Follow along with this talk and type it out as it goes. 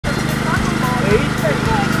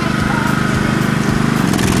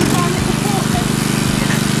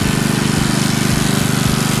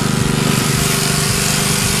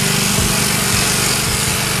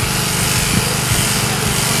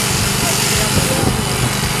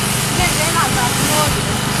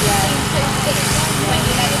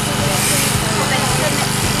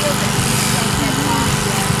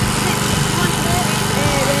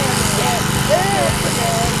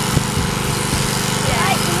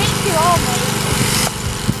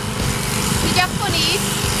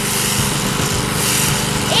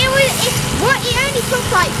It only took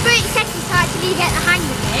like 30 seconds to actually get the hang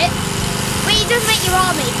of it, but it does make your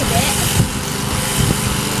arm ache a bit.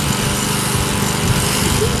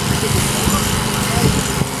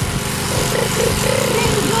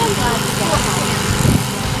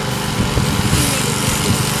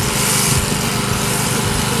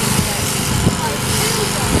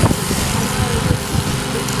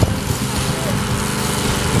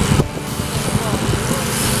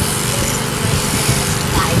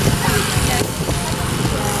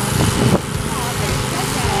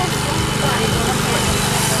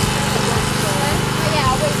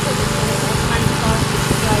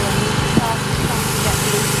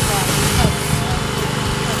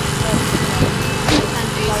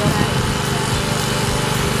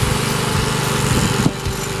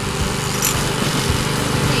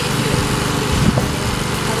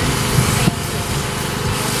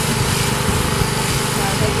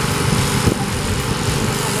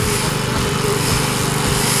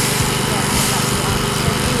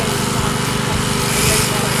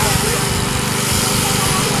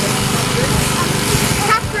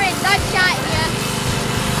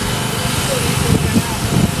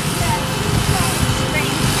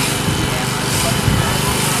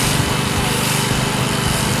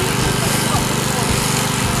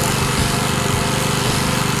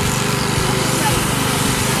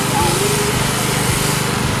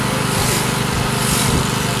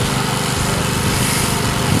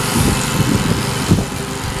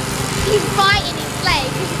 He's biting his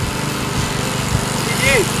leg. Did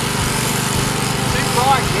you? Too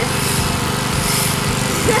biting.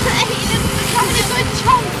 He's having a good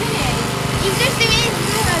chomp, isn't he? He's just doing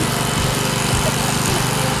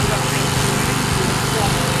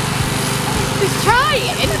He's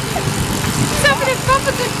trying. He's having a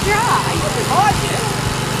proper good try. Are you?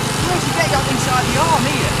 Where's you get up inside the arm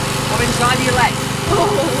here? Or inside your leg?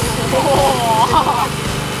 Oh.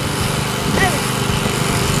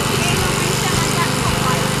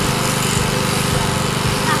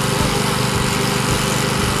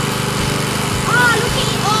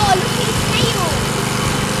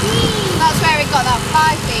 That's where he got that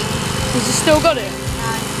 5 feet. Has he still got it?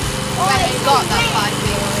 No. Where he got that 5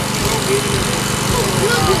 feet.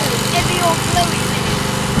 It'd be all fluid in it.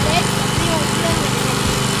 It'd be all fluid in it.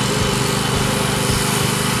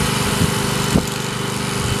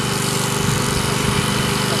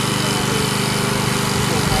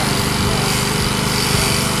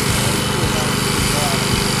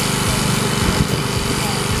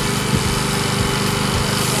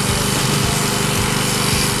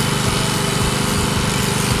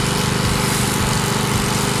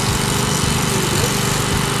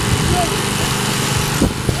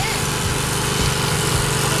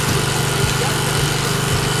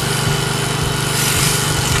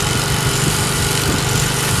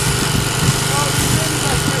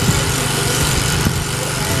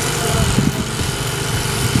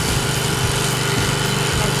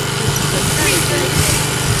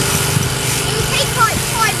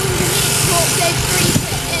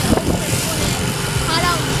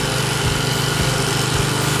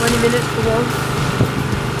 Minutes to go.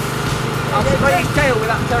 I'll spray his tail with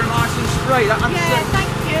that terramycin spray. That yeah, thank